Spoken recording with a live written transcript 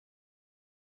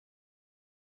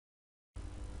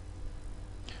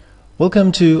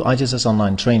Welcome to IGSS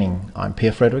Online Training. I'm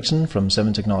Per Fredriksen from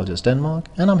 7 Technologies Denmark,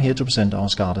 and I'm here to present our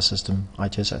SCADA System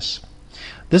IGSS.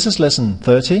 This is lesson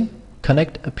 30,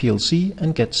 Connect a PLC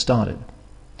and Get Started.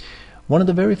 One of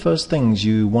the very first things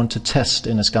you want to test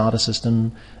in a SCADA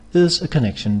system is a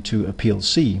connection to a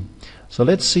PLC. So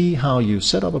let's see how you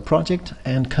set up a project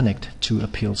and connect to a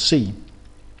PLC.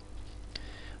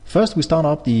 First, we start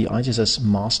up the IGSS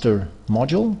master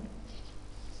module.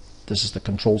 This is the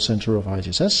control center of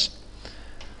IGSS.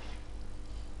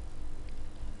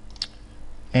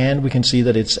 And we can see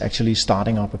that it's actually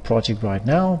starting up a project right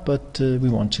now, but we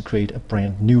want to create a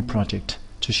brand new project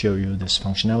to show you this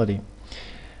functionality.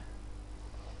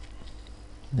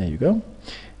 There you go.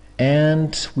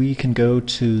 And we can go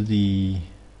to the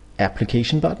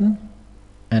application button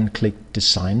and click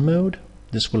design mode.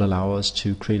 This will allow us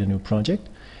to create a new project.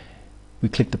 We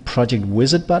click the project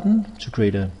wizard button to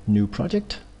create a new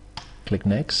project. Click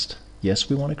next. Yes,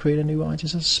 we want to create a new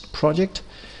IGSS project.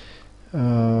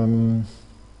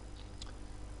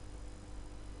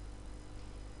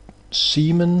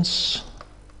 Siemens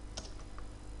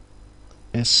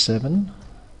S7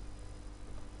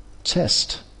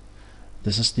 test.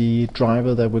 This is the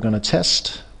driver that we're going to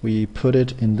test. We put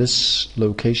it in this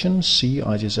location, C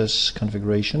IGSS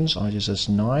configurations, IGSS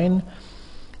 9,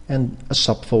 and a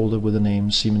subfolder with the name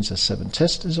Siemens S7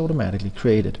 test is automatically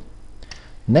created.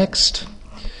 Next,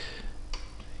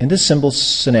 in this simple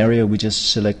scenario, we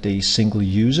just select a single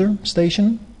user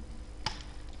station,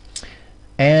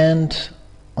 and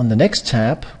on the next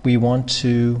tab we want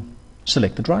to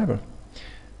select the driver.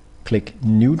 Click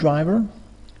new driver,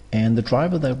 and the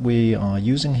driver that we are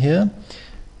using here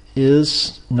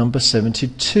is number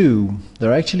 72. There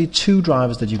are actually two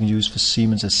drivers that you can use for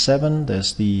Siemens S7.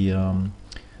 There's the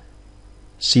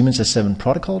Siemens S7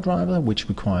 protocol driver, which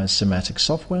requires semantic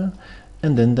software,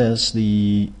 and then there's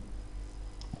the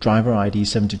driver ID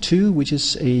 72, which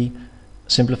is a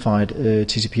simplified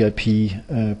TCP/IP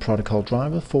protocol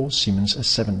driver for Siemens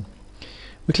S7.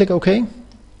 We click OK,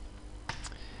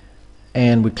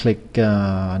 and we click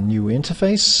new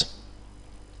interface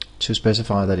to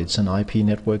specify that it's an IP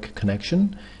network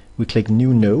connection. We click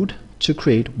new node to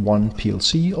create one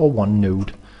PLC or one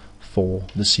node for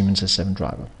the Siemens S7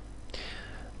 driver.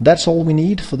 That's all we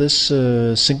need for this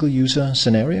single user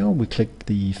scenario. We click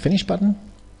the finish button,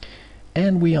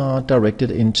 and we are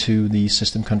directed into the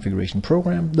system configuration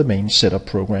program, the main setup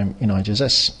program in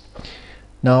IGSS.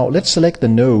 Now let's select the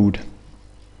node.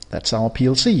 That's our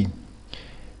PLC.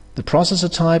 The processor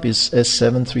type is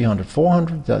S7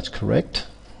 300/400, that's correct.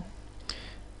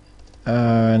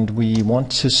 And we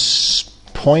want to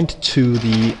point to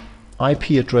the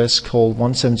IP address called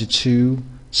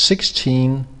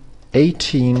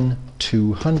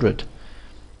 172.16.18.200.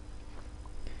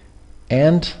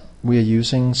 And we are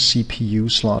using CPU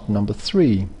slot number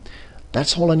 3.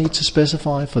 That's all I need to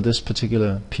specify for this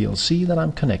particular PLC that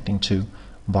I'm connecting to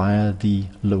via the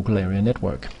local area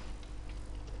network.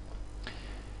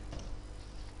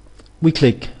 We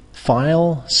click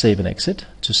File, Save and Exit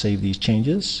to save these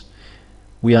changes.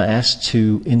 We are asked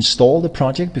to install the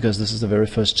project because this is the very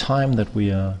first time that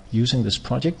we are using this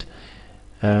project.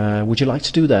 Would you like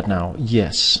to do that now?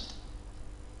 Yes.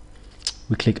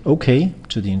 We click OK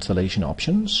to the installation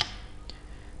options,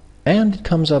 and it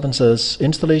comes up and says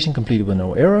installation completed with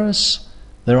no errors.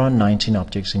 There are 19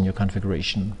 objects in your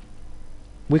configuration.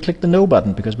 We click the No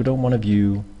button because we don't want to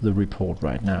view the report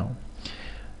right now.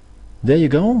 There you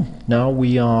go. Now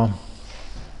we are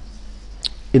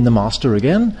in the master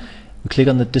again. We click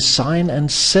on the Design and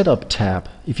Setup tab.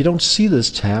 If you don't see this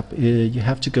tab, you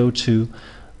have to go to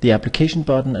the application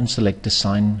button and select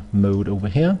Design Mode over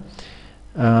here.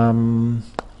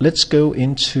 Let's go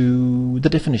into the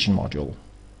definition module.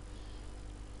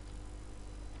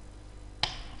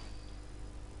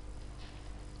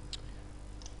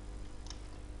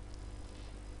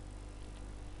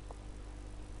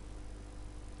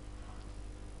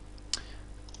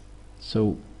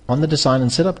 So on the Design and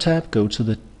Setup tab, go to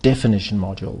the definition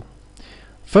module.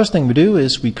 First thing we do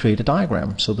is we create a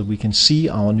diagram so that we can see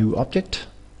our new object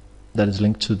that is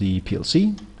linked to the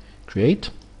PLC. Create.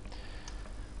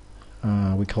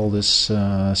 We call this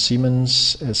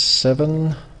Siemens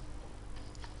S7.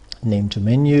 Name to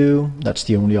menu. That's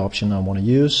the only option I want to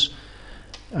use.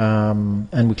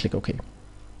 And we click OK.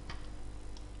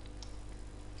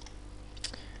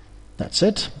 That's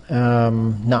it.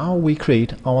 Now we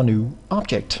create our new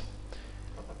object.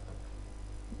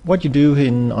 What you do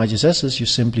in IGSS is you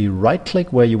simply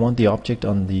right-click where you want the object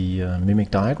on the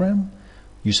mimic diagram.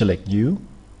 You select New.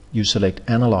 You select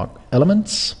Analog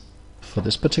Elements. For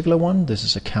this particular one, this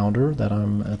is a counter that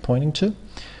I'm pointing to.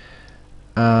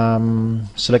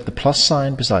 Select the plus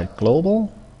sign beside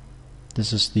global.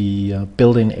 This is the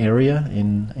built-in area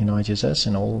in IGSS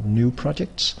in all new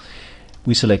projects.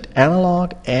 We select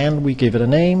analog and we give it a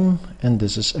name, and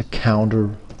this is a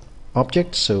counter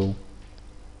object, so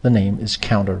the name is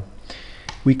counter.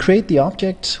 We create the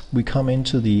object, we come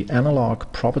into the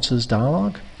analog properties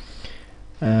dialog.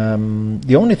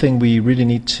 The only thing we really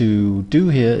need to do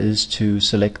here is to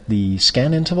select the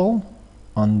scan interval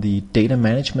on the data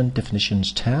management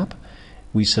definitions tab.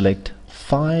 We select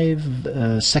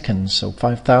 5 seconds, so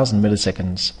 5,000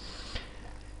 milliseconds,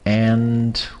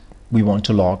 and we want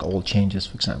to log all changes,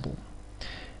 for example.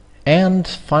 And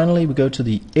finally we go to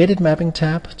the edit mapping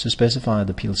tab to specify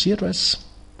the PLC address.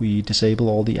 We disable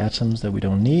all the atoms that we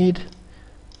don't need.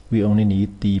 We only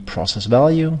need the process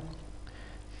value,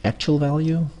 actual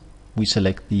value. We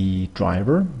select the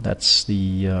driver, that's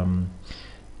the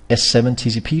S7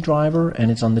 TCP driver,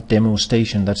 and it's on the demo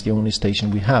station. That's the only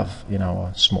station we have in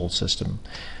our small system.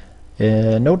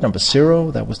 Node number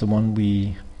 0, that was the one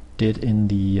we did in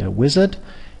the wizard,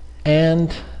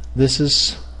 and this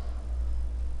is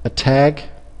a tag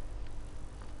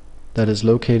that is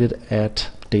located at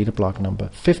data block number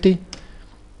 50,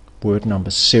 word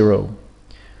number 0.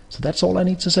 So that's all I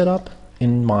need to set up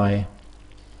in my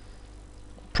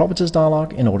properties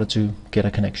dialog in order to get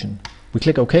a connection. We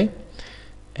click OK,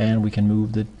 and we can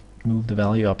move the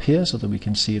value up here so that we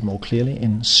can see it more clearly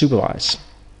in Supervise.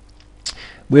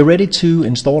 We're ready to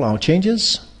install our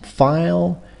changes.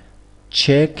 File,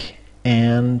 check,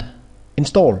 and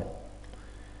install.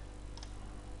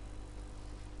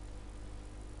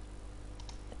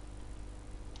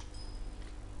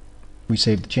 We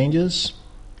save the changes.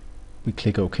 We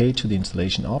click OK to the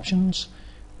installation options.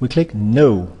 We click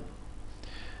No.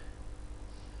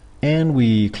 And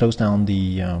we close down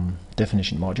the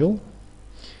definition module.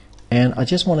 And I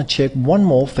just want to check one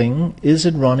more thing. Is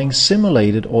it running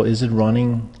simulated or is it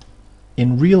running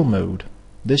in real mode?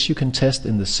 This you can test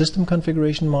in the system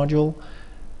configuration module,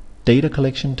 data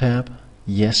collection tab.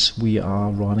 Yes, we are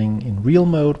running in real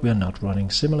mode. We are not running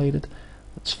simulated.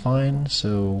 That's fine.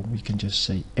 So we can just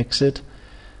say exit.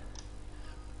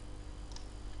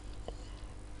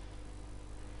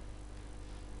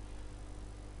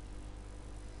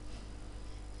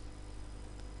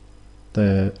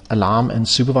 The alarm and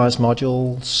supervise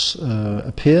modules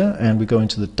appear, and we go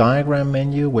into the diagram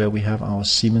menu where we have our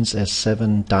Siemens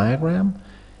S7 diagram,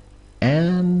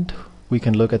 and we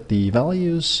can look at the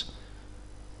values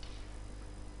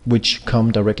which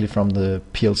come directly from the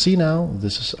PLC now.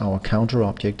 This is our counter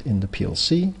object in the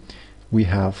PLC. We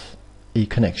have a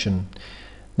connection.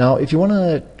 Now if you want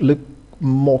to look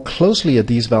more closely at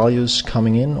these values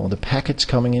coming in, or the packets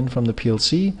coming in from the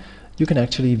PLC, you can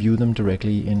actually view them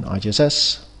directly in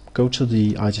IGSS. Go to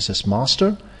the IGSS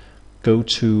master, go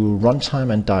to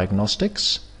runtime and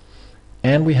diagnostics,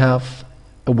 and we have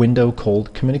a window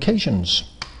called communications.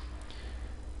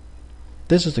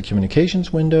 This is the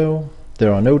communications window.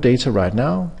 There are no data right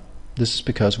now. This is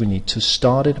because we need to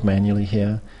start it manually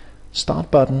here.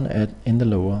 Start button in the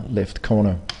lower left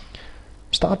corner.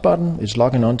 Start button is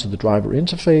logging on to the driver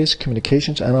interface.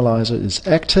 Communications analyzer is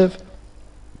active.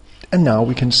 And now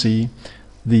we can see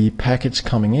the packets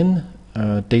coming in,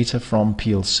 data from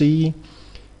PLC,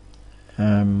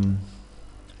 and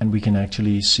we can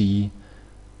actually see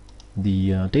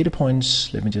the data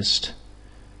points. Let me just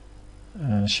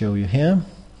show you here.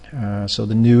 So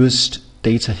the newest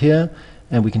data here,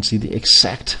 and we can see the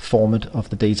exact format of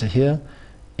the data here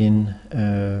in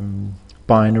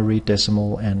binary,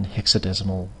 decimal, and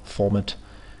hexadecimal format,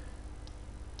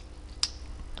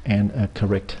 and a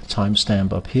correct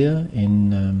timestamp up here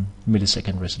in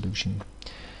millisecond resolution.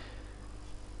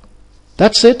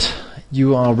 That's it.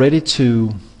 You are ready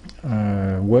to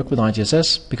work with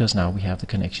IGSS because now we have the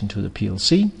connection to the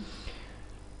PLC.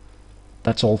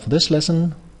 That's all for this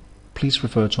lesson. Please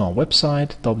refer to our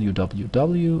website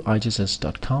www.igss.com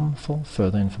for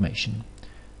further information.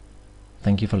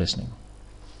 Thank you for listening.